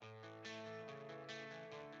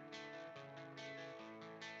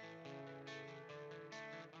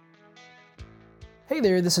Hey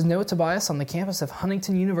there, this is Noah Tobias on the campus of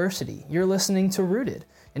Huntington University. You're listening to Rooted,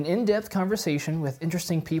 an in-depth conversation with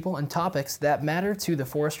interesting people and topics that matter to the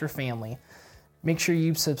Forrester family. Make sure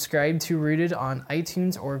you subscribe to Rooted on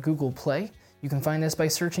iTunes or Google Play. You can find us by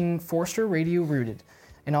searching Forrester Radio Rooted.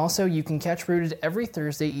 And also, you can catch Rooted every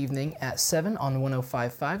Thursday evening at 7 on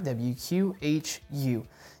 105.5 WQHU.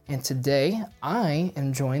 And today, I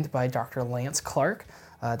am joined by Dr. Lance Clark.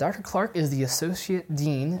 Dr. Clark is the Associate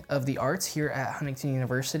Dean of the Arts here at Huntington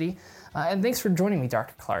University. And thanks for joining me,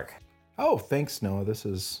 Dr. Clark. Oh, thanks, Noah. This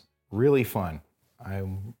is really fun. I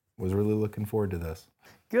was really looking forward to this.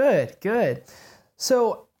 Good.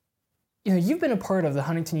 So, you've been a part of the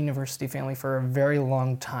Huntington University family for a very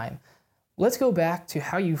long time. Let's go back to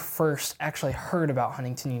how you first actually heard about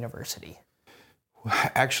Huntington University.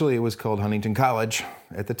 Actually, it was called Huntington College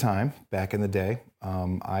at the time, back in the day.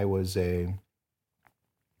 I was a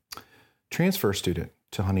transfer student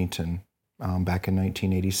to Huntington back in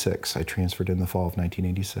 1986. I transferred in the fall of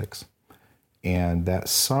 1986. And that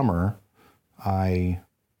summer,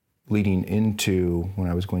 leading into when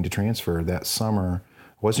I was going to transfer, that summer,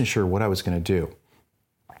 I wasn't sure what I was going to do.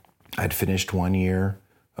 I'd finished 1 year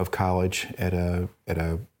of college at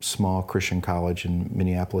a small Christian college in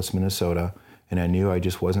Minneapolis, Minnesota, and I knew I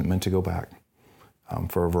just wasn't meant to go back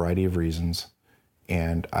for a variety of reasons.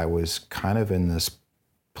 And I was kind of in this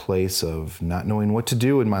place of not knowing what to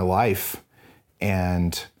do in my life.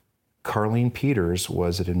 And Carlene Peters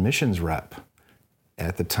was an admissions rep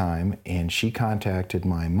at the time, and she contacted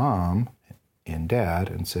my mom and dad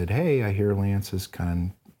and said, "Hey, I hear Lance is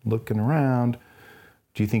kind of looking around.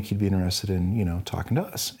 Do you think he'd be interested in, talking to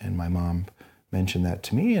us?" And my mom mentioned that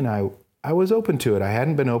to me, and I was open to it. I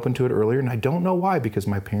hadn't been open to it earlier, and I don't know why, because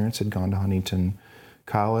my parents had gone to Huntington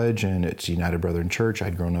College, and it's United Brethren Church.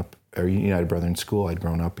 United Brethren School. I'd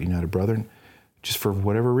grown up United Brethren. Just for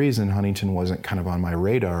whatever reason, Huntington wasn't kind of on my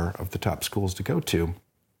radar of the top schools to go to.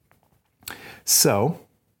 So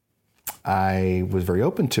I was very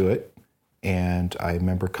open to it, and I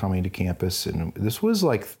remember coming to campus, and this was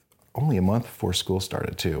like only a month before school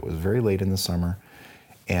started too. It was very late in the summer,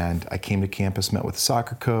 and I came to campus, met with the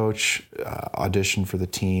soccer coach, auditioned for the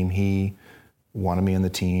team. He wanted me on the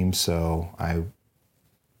team, so I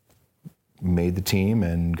made the team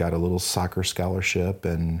and got a little soccer scholarship,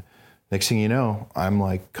 and next thing you know, I'm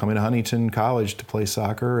like coming to Huntington College to play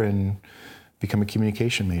soccer and become a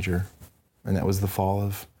communication major. And that was the fall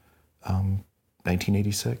of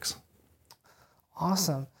 1986.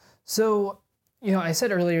 Awesome. So, I said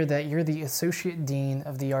earlier that you're the Associate Dean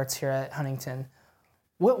of the Arts here at Huntington.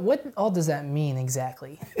 What all does that mean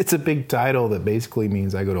exactly? It's a big title that basically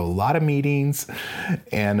means I go to a lot of meetings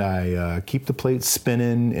and I keep the plate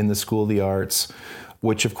spinning in the School of the Arts,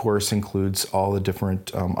 which of course includes all the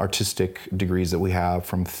different artistic degrees that we have,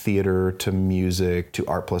 from theater to music to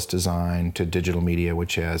art plus design to digital media,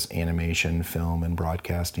 which has animation, film, and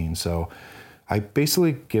broadcasting. So I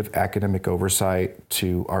basically give academic oversight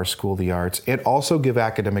to our School of the Arts, and also give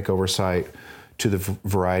academic oversight to the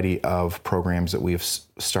variety of programs that we have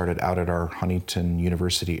started out at our Huntington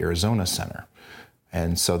University, Arizona Center.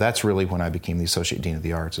 And so that's really when I became the Associate Dean of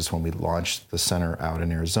the Arts, is when we launched the center out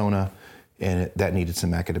in Arizona, and that needed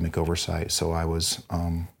some academic oversight. So I was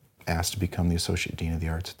asked to become the Associate Dean of the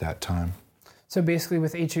Arts at that time. So basically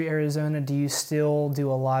with HU Arizona, do you still do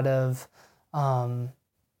a lot of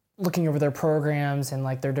looking over their programs and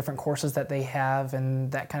like their different courses that they have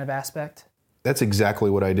and that kind of aspect? That's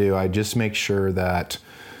exactly what I do. I just make sure that,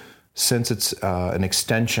 since it's an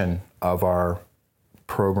extension of our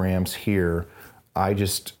programs here, I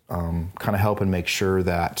just kind of help and make sure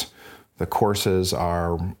that the courses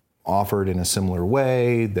are offered in a similar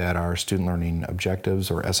way, that our student learning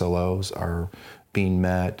objectives, or SLOs, are being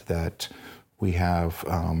met, that we have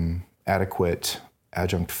adequate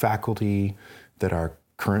adjunct faculty, that our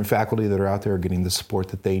current faculty that are out there are getting the support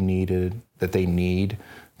that they need,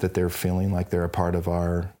 that they're feeling like they're a part of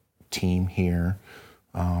our team here,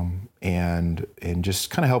 and just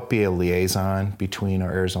kind of help be a liaison between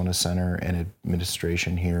our Arizona Center and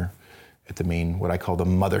administration here at the main, what I call the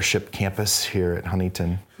mothership campus here at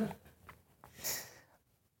Huntington.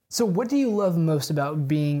 So what do you love most about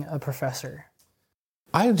being a professor?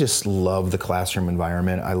 I just love the classroom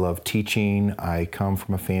environment. I love teaching. I come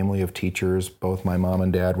from a family of teachers. Both my mom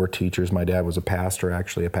and dad were teachers. My dad was a pastor,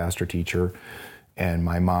 actually a pastor teacher. And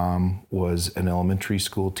my mom was an elementary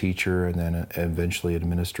school teacher and then eventually an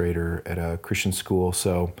administrator at a Christian school.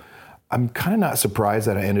 So I'm kind of not surprised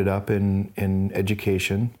that I ended up in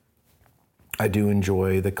education. I do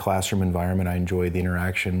enjoy the classroom environment. I enjoy the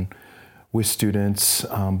interaction with students,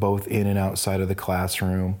 both in and outside of the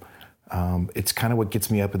classroom. it's kind of what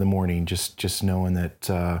gets me up in the morning, just knowing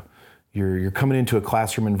that you're coming into a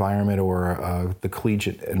classroom environment or the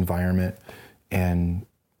collegiate environment, and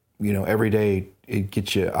every day it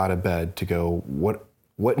gets you out of bed to go, what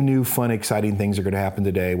new fun, exciting things are going to happen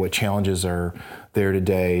today? What challenges are there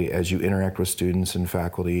today as you interact with students and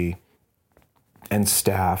faculty and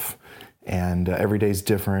staff? And every day's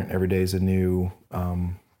different. Every day's some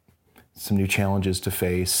new challenges to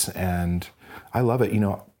face, and I love it.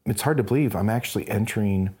 It's hard to believe I'm actually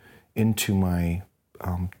entering into my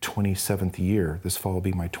 27th year. This fall will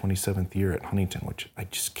be my 27th year at Huntington, which I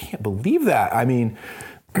just can't believe that. I mean,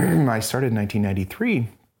 I started in 1993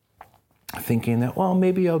 thinking that, well,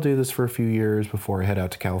 maybe I'll do this for a few years before I head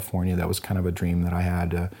out to California. That was kind of a dream that I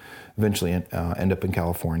had to eventually end up in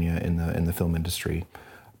California in the film industry.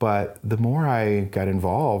 But the more I got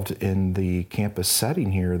involved in the campus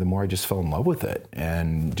setting here, the more I just fell in love with it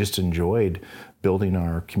and just enjoyed building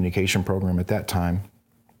our communication program at that time,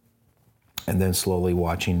 and then slowly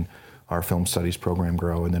watching our film studies program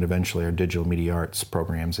grow, and then eventually our digital media arts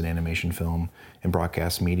programs in animation, film, and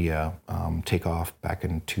broadcast media take off back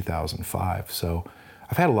in 2005. So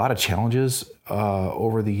I've had a lot of challenges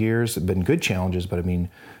over the years. They've been good challenges, but I mean,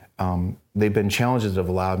 they've been challenges that have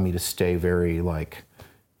allowed me to stay very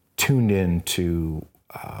tuned in to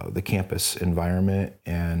the campus environment,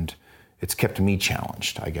 and it's kept me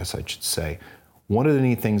challenged, I guess I should say. One of the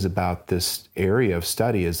neat things about this area of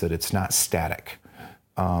study is that it's not static.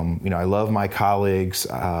 I love my colleagues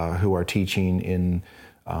who are teaching in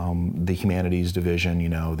the humanities division,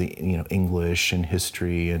 English and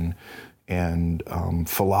history and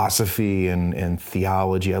philosophy and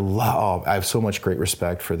theology. I have so much great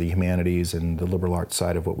respect for the humanities and the liberal arts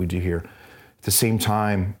side of what we do here. At the same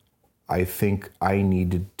time, I think I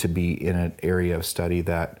needed to be in an area of study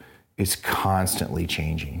that is constantly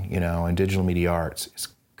changing, and digital media arts is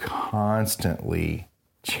constantly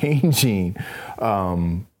changing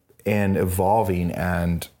and evolving,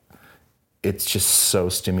 and it's just so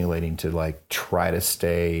stimulating to try to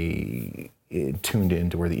stay tuned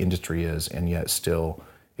into where the industry is and yet still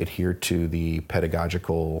adhere to the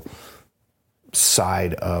pedagogical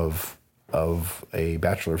side of a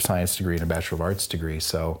Bachelor of Science degree and a Bachelor of Arts degree.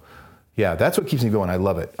 So yeah, that's what keeps me going. I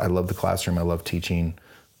love it. I love the classroom. I love teaching.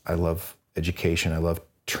 I love education. I love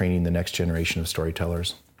training the next generation of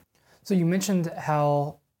storytellers. So you mentioned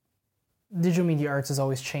how digital media arts is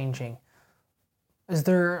always changing. Is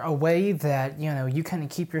there a way that, you kind of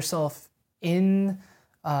keep yourself in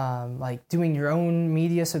doing your own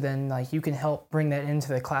media so then you can help bring that into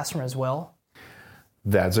the classroom as well?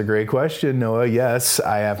 That's a great question, Noah. Yes,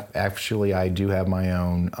 I do have my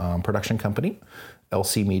own production company.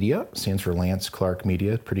 LC Media stands for Lance Clark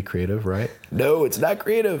Media. Pretty creative, right? No, it's not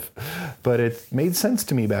creative, but it made sense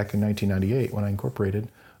to me back in 1998 when I incorporated.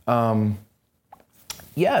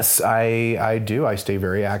 Yes, I do. I stay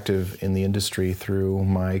very active in the industry through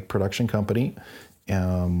my production company,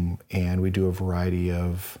 and we do a variety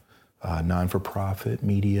of non-for-profit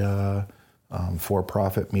media,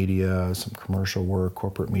 for-profit media, some commercial work,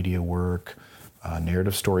 corporate media work,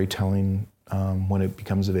 narrative storytelling when it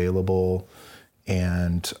becomes available.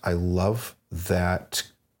 And I love that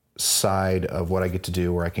side of what I get to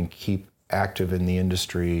do where I can keep active in the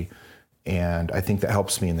industry. And I think that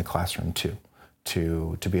helps me in the classroom too,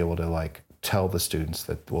 to be able to tell the students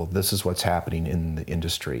that, well, this is what's happening in the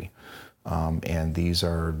industry. And these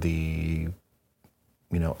are the,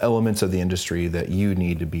 elements of the industry that you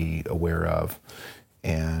need to be aware of.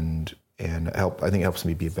 And I think it helps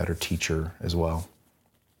me be a better teacher as well.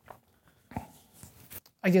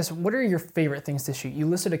 I guess, what are your favorite things to shoot? You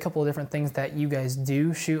listed a couple of different things that you guys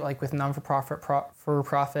do shoot, with non-for-profit,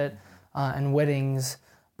 for-profit, and weddings.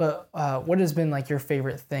 But what has been your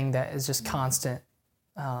favorite thing that is just constant,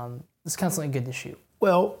 it's constantly good to shoot?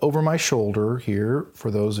 Well, over my shoulder here,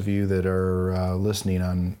 for those of you that are listening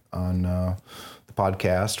on the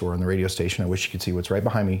podcast or on the radio station, I wish you could see what's right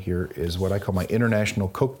behind me here is what I call my International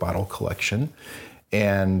Coke Bottle Collection.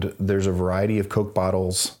 And there's a variety of Coke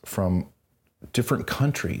bottles from different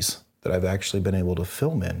countries that I've actually been able to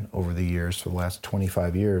film in over the years for the last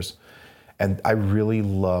 25 years. And I really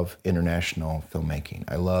love international filmmaking.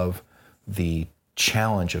 I love the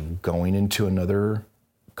challenge of going into another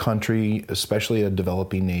country, especially a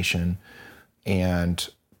developing nation, and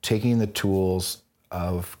taking the tools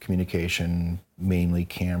of communication, mainly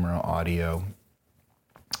camera, audio,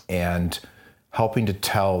 and helping to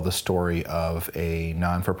tell the story of a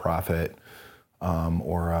non-for-profit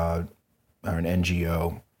or an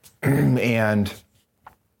NGO, and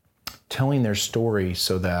telling their story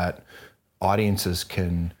so that audiences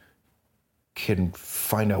can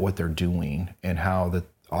find out what they're doing and how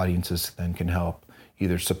audiences then can help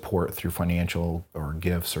either support through financial or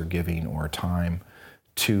gifts or giving or time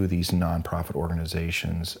to these nonprofit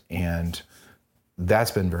organizations. And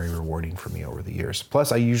that's been very rewarding for me over the years.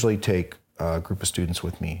 Plus, I usually take a group of students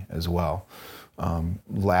with me as well.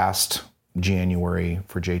 Last January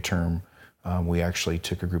for J-Term, we actually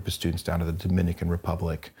took a group of students down to the Dominican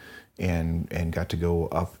Republic and got to go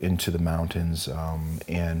up into the mountains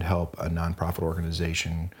and help a nonprofit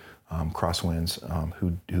organization, Crosswinds,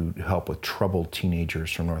 who help with troubled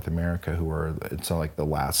teenagers from North America who are, it's like the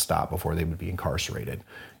last stop before they would be incarcerated.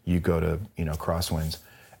 You go to, Crosswinds,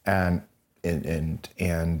 and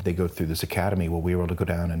they go through this academy. Well, we were able to go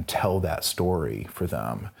down and tell that story for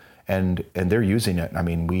them. And they're using it. I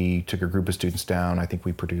mean, we took a group of students down. I think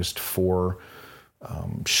we produced 4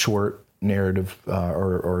 short narrative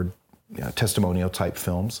or testimonial type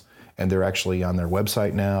films, and they're actually on their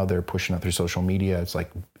website now. They're pushing it through social media. It's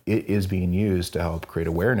like it is being used to help create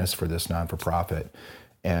awareness for this non-for-profit,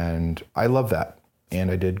 and I love that. And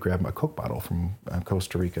I did grab a Coke bottle from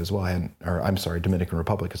Costa Rica as well. Dominican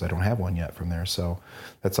Republic, because I don't have one yet from there. So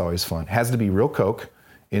that's always fun. It has to be real Coke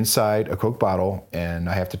inside a Coke bottle, and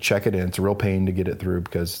I have to check it in. It's a real pain to get it through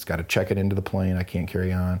because it's got to check it into the plane. I can't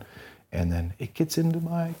carry on. And then it gets into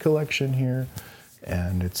my collection here,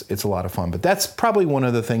 and it's a lot of fun. But that's probably one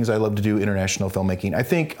of the things I love to do, international filmmaking. I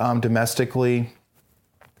think domestically,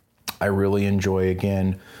 I really enjoy,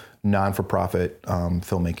 again, non-for-profit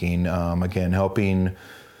filmmaking. Again, helping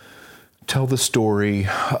tell the story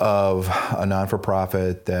of a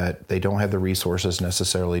non-for-profit that they don't have the resources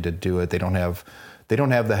necessarily to do it. They don't have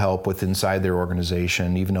the help with inside their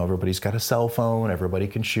organization, even though everybody's got a cell phone, everybody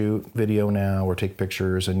can shoot video now or take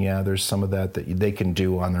pictures. And yeah, there's some of that they can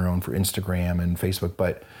do on their own for Instagram and Facebook,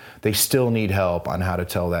 but they still need help on how to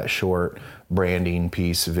tell that short branding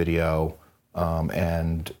piece video.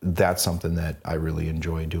 And that's something that I really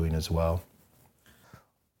enjoy doing as well.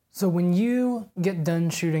 So when you get done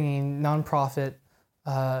shooting a nonprofit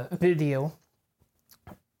video,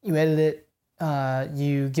 you edit it,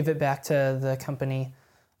 you give it back to the company,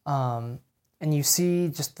 and you see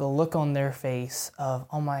just the look on their face of,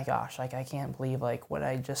 oh my gosh, like I can't believe like what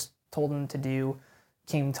I just told them to do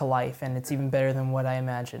came to life, and it's even better than what I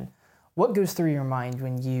imagined. What goes through your mind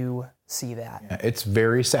when you see that? Yeah, it's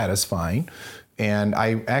very satisfying, and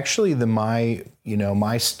I actually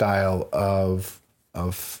my style of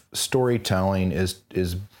storytelling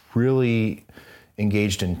is really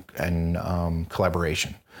engaged in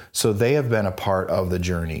collaboration. So they have been a part of the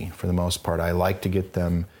journey for the most part. I like to get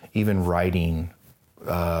them even writing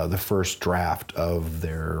the first draft of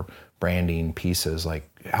their branding pieces. Like,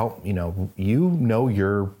 help,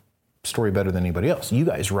 your story better than anybody else. You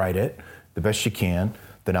guys write it the best you can.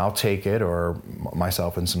 Then I'll take it, or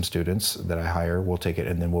myself and some students that I hire will take it,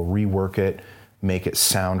 and then we'll rework it, make it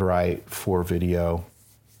sound right for video.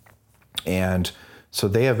 And so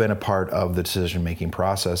they have been a part of the decision-making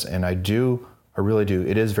process, and I really do.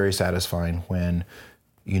 It is very satisfying when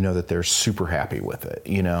you know that they're super happy with it,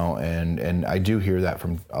 and I do hear that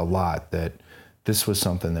from a lot, that this was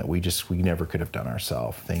something that we never could have done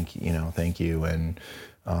ourselves. Thank you. And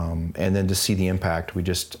then to see the impact,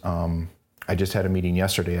 I just had a meeting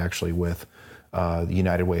yesterday actually with the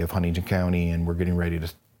United Way of Huntington County, and we're getting ready to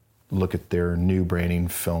look at their new branding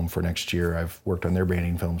film for next year. I've worked on their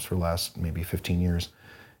branding films for the last maybe 15 years.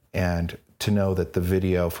 And to know that the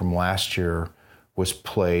video from last year was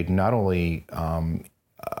played not only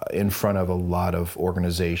in front of a lot of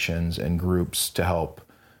organizations and groups to help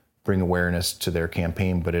bring awareness to their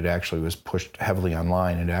campaign, but it actually was pushed heavily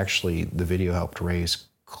online. And actually, the video helped raise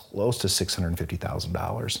close to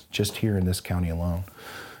 $650,000 just here in this county alone.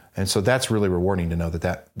 And so that's really rewarding to know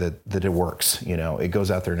that it works. It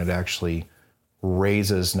goes out there and it actually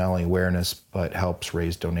raises not only awareness, but helps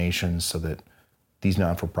raise donations so that these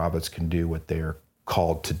non-for-profits can do what they're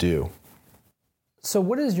called to do. So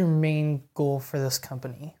what is your main goal for this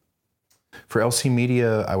company? For LC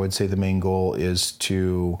Media, I would say the main goal is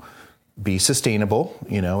to be sustainable.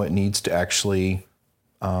 It needs to actually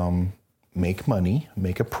make money,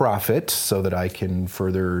 make a profit, so that I can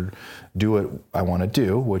further do what I want to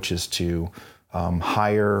do, which is to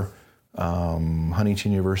hire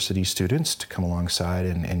Huntington University students to come alongside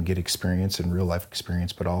and get experience and real life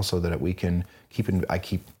experience, but also that we can keep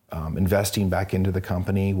investing back into the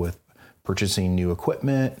company with purchasing new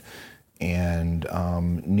equipment and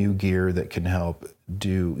new gear that can help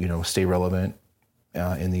stay relevant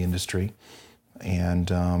in the industry.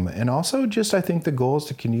 And also just, I think the goal is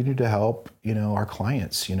to continue to help, our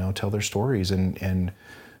clients, tell their stories and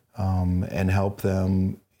help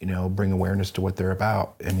them, bring awareness to what they're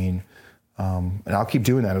about. I mean, And I'll keep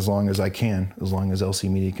doing that as long as I can, as long as LC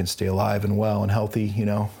Media can stay alive and well and healthy,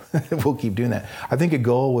 we'll keep doing that. I think a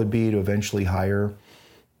goal would be to eventually hire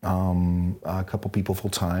a couple people full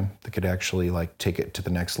time that could actually take it to the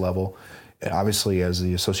next level. And obviously, as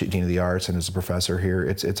the Associate Dean of the Arts and as a professor here,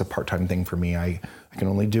 it's a part-time thing for me. I can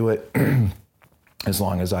only do it as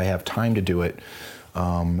long as I have time to do it.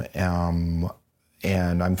 And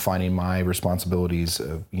I'm finding my responsibilities,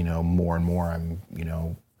 more and more. I'm,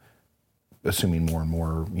 assuming more and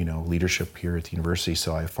more, leadership here at the university.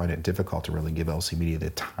 So I find it difficult to really give LC Media the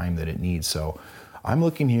time that it needs. So I'm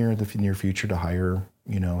looking here in the near future to hire,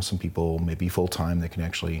 some people maybe full-time that can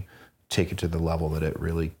actually take it to the level that it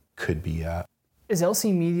really could be at. Is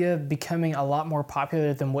LC Media becoming a lot more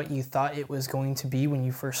popular than what you thought it was going to be when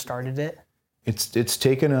you first started it? It's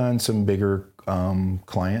taken on some bigger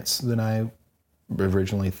clients than I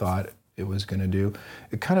originally thought it was going to do.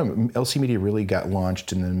 LC Media really got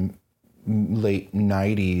launched in the late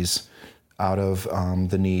 90s out of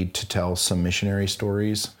the need to tell some missionary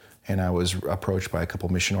stories. And I was approached by a couple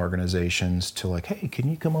mission organizations to hey, can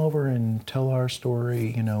you come over and tell our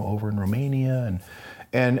story, over in Romania?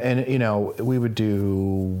 And we would do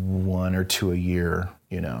 1 or 2 a year,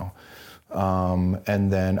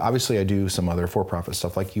 and then obviously I do some other for-profit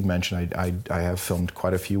stuff. Like you mentioned, I have filmed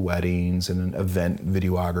quite a few weddings and event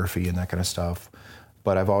videography and that kind of stuff.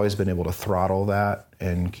 But I've always been able to throttle that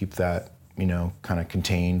and keep that, kind of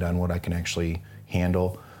contained on what I can actually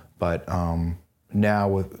handle. But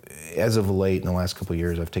now, as of late, in the last couple of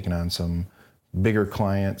years, I've taken on some bigger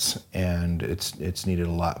clients, and it's needs a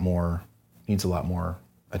lot more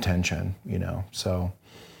attention, So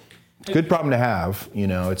it's a good problem to have,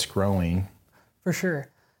 it's growing. For sure.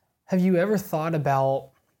 Have you ever thought about,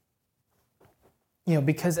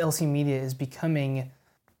 because LC Media is becoming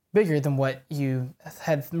bigger than what you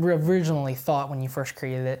had originally thought when you first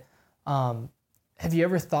created it, have you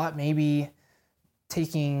ever thought maybe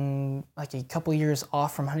taking a couple years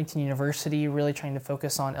off from Huntington University, really trying to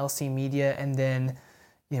focus on LC Media, and then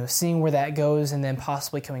seeing where that goes, and then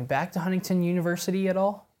possibly coming back to Huntington University at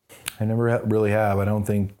all? I never really have. I don't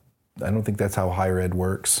think that's how higher ed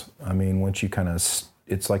works. I mean, once you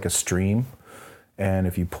it's like a stream, and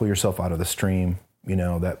if you pull yourself out of the stream,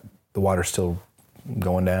 that the water's still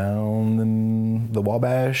going down, and the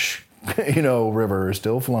Wabash, river is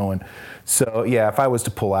still flowing. So yeah, if I was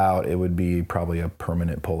to pull out, it would be probably a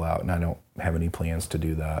permanent pull out, and I don't have any plans to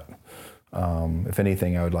do that. If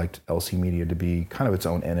anything, I would like LC Media to be kind of its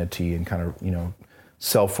own entity and kind of,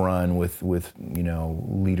 self-run with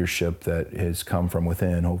leadership that has come from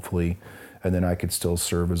within, hopefully. And then I could still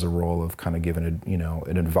serve as a role of kind of giving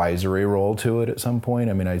an advisory role to it at some point.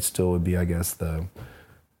 I mean, I still would be, I guess, I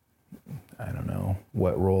don't know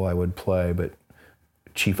what role I would play, but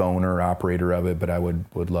chief owner, operator of it. But I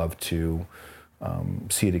would love to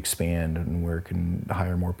see it expand and where it can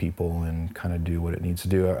hire more people and kind of do what it needs to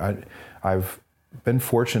do. I've been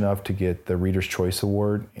fortunate enough to get the Reader's Choice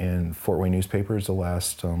Award in Fort Wayne newspapers the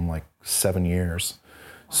last 7 years.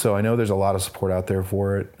 So I know there's a lot of support out there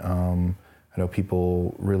for it. I know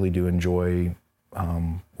people really do enjoy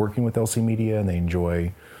working with LC Media, and they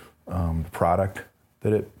enjoy the product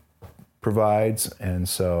that it provides. And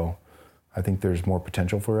so I think there's more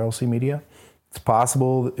potential for LC Media. It's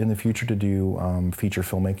possible in the future to do feature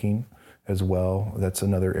filmmaking as well. That's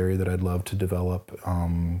another area that I'd love to develop,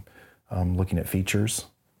 looking at features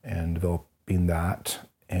and developing that.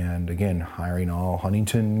 And again, hiring all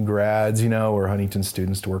Huntington grads, or Huntington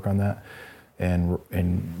students to work on that. And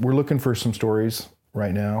we're looking for some stories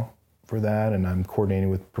right now for that, and I'm coordinating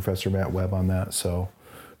with Professor Matt Webb on that. So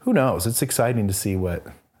who knows? It's exciting to see what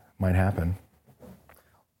might happen.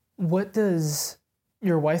 What does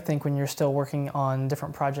your wife think when you're still working on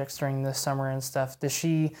different projects during the summer and stuff? Does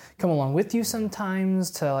she come along with you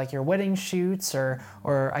sometimes to your wedding shoots, or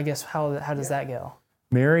I guess how does that go?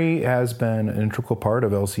 Mary has been an integral part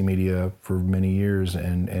of LC Media for many years,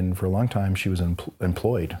 and for a long time she was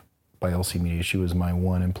employed by LC Media. She was my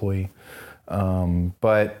one employee.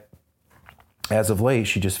 But as of late,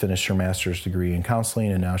 she just finished her master's degree in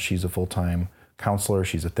counseling, and now she's a full-time counselor.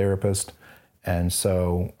 She's a therapist. And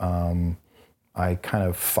so I kind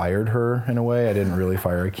of fired her in a way. I didn't really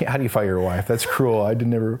fire her. How do you fire your wife? That's cruel.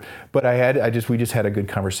 But we just had a good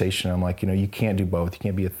conversation. I'm like, you can't do both. You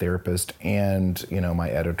can't be a therapist and, my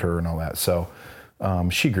editor and all that. So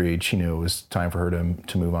she agreed. She knew it was time for her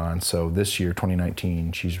to move on. So this year,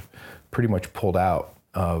 2019, she's pretty much pulled out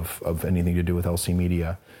of anything to do with LC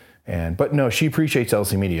Media. But no, she appreciates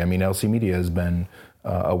LC Media. I mean, LC Media has been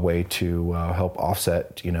a way to help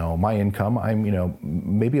offset, my income.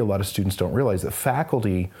 Maybe a lot of students don't realize that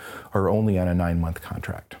faculty are only on a 9-month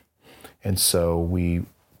contract. And so we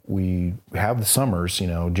have the summers,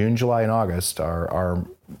 June, July, and August are our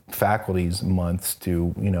faculty's months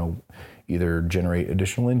to, either generate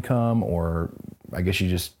additional income, or I guess you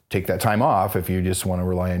just take that time off if you just want to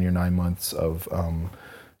rely on your 9 months of,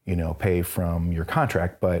 pay from your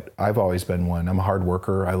contract. But I've always been one. I'm a hard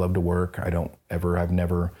worker. I love to work. I've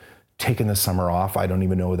never taken the summer off. I don't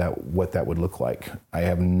even know what that would look like. I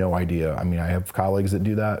have no idea. I mean, I have colleagues that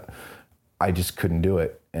do that. I just couldn't do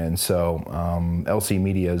it. And so LC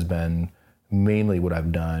Media has been mainly what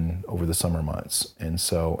I've done over the summer months. And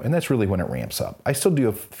that's really when it ramps up. I still do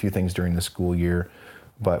a few things during the school year,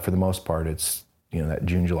 but for the most part, it's, that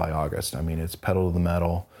June, July, August. I mean, it's pedal to the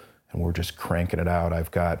metal, and we're just cranking it out.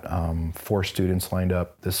 I've got 4 students lined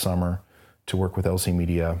up this summer to work with LC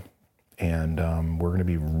Media, and we're going to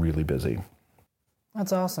be really busy.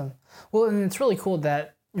 That's awesome. Well, and it's really cool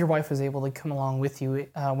that your wife was able to come along with you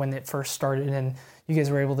when it first started, and you guys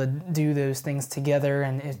were able to do those things together,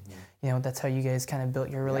 and that's how you guys kind of built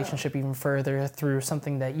your relationship even further through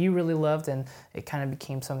something that you really loved, and it kind of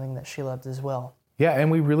became something that she loved as well. Yeah,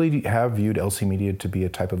 and we really have viewed LC Media to be a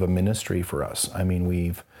type of a ministry for us. I mean,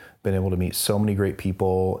 we've been able to meet so many great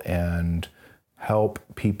people and help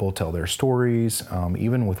people tell their stories,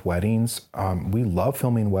 even with weddings. We love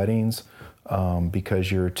filming weddings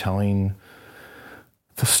because you're telling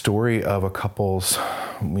the story of a couple's,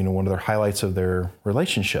 one of their highlights of their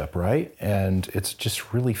relationship, right? And it's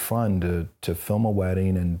just really fun to film a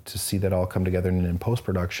wedding and to see that all come together. And in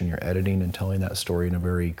post-production, you're editing and telling that story in a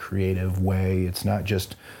very creative way. It's not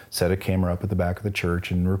just set a camera up at the back of the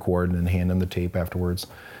church and record and then hand them the tape afterwards.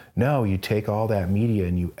 No, you take all that media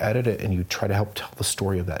and you edit it and you try to help tell the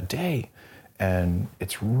story of that day. And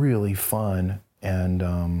it's really fun.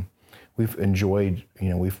 And we've enjoyed,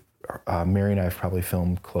 Mary and I have probably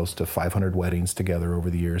filmed close to 500 weddings together over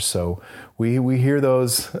the years. So we hear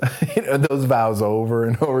those those vows over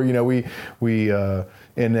and over.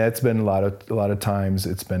 And that's been a lot of times.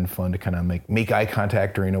 It's been fun to kind of make eye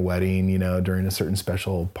contact during a wedding, during a certain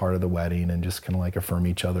special part of the wedding, and just kind of like affirm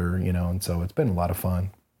each other, And so it's been a lot of fun.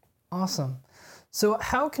 Awesome. So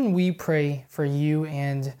how can we pray for you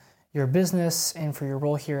and your business and for your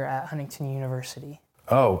role here at Huntington University?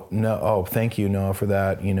 Oh, no. Oh, thank you, Noah, for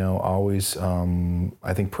that. Always,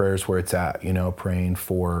 I think prayer is where it's at, praying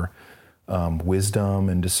for wisdom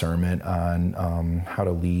and discernment on how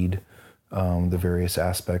to lead the various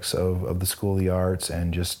aspects of the School of the Arts,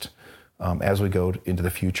 and just as we go into the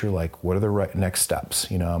future, like, what are the right next steps?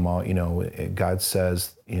 God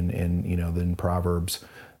says in Proverbs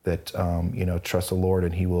that, trust the Lord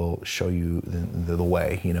and he will show you the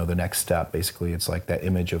way, the next step. Basically, it's like that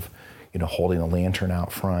image of, holding a lantern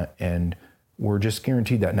out front, and we're just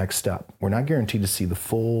guaranteed that next step. We're not guaranteed to see the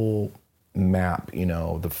full map,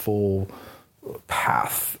 the full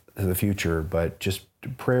path to the future, but just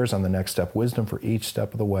prayers on the next step, wisdom for each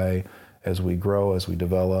step of the way as we grow, as we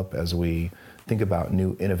develop, as we think about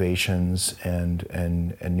new innovations and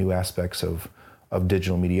new aspects of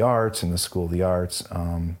digital media arts and the School of the Arts.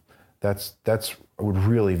 That's I would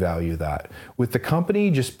really value that. With the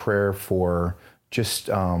company, just prayer for just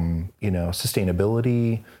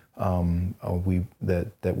sustainability.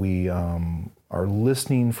 We are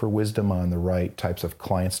listening for wisdom on the right types of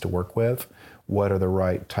clients to work with. What are the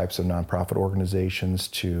right types of nonprofit organizations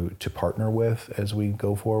to partner with as we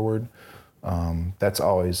go forward? That's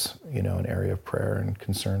always an area of prayer and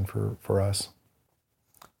concern for us.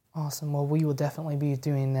 Awesome. Well, we will definitely be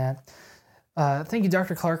doing that. Thank you,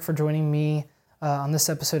 Dr. Clark, for joining me on this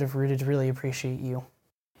episode of Rooted. Really appreciate you.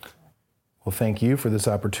 Well, thank you for this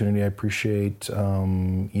opportunity. I appreciate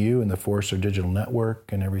you and the Forrester Digital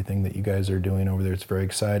Network and everything that you guys are doing over there. It's very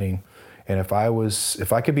exciting. And if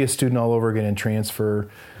I could be a student all over again and transfer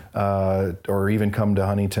or even come to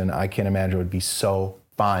Huntington, I can't imagine it would be so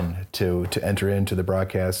fun to enter into the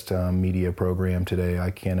broadcast media program today. I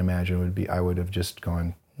can't imagine I would have just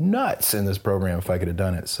gone nuts in this program if I could have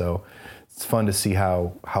done it. So it's fun to see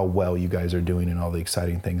how well you guys are doing and all the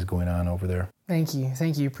exciting things going on over there. Thank you.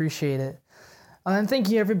 Appreciate it. And thank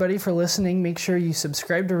you, everybody, for listening. Make sure you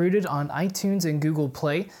subscribe to Rooted on iTunes and Google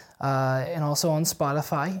Play, and also on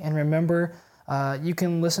Spotify. And remember, you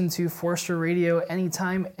can listen to Forrester Radio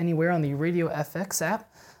anytime, anywhere on the Radio FX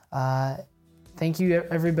app. Thank you,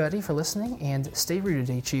 everybody, for listening, and stay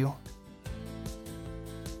rooted, HU.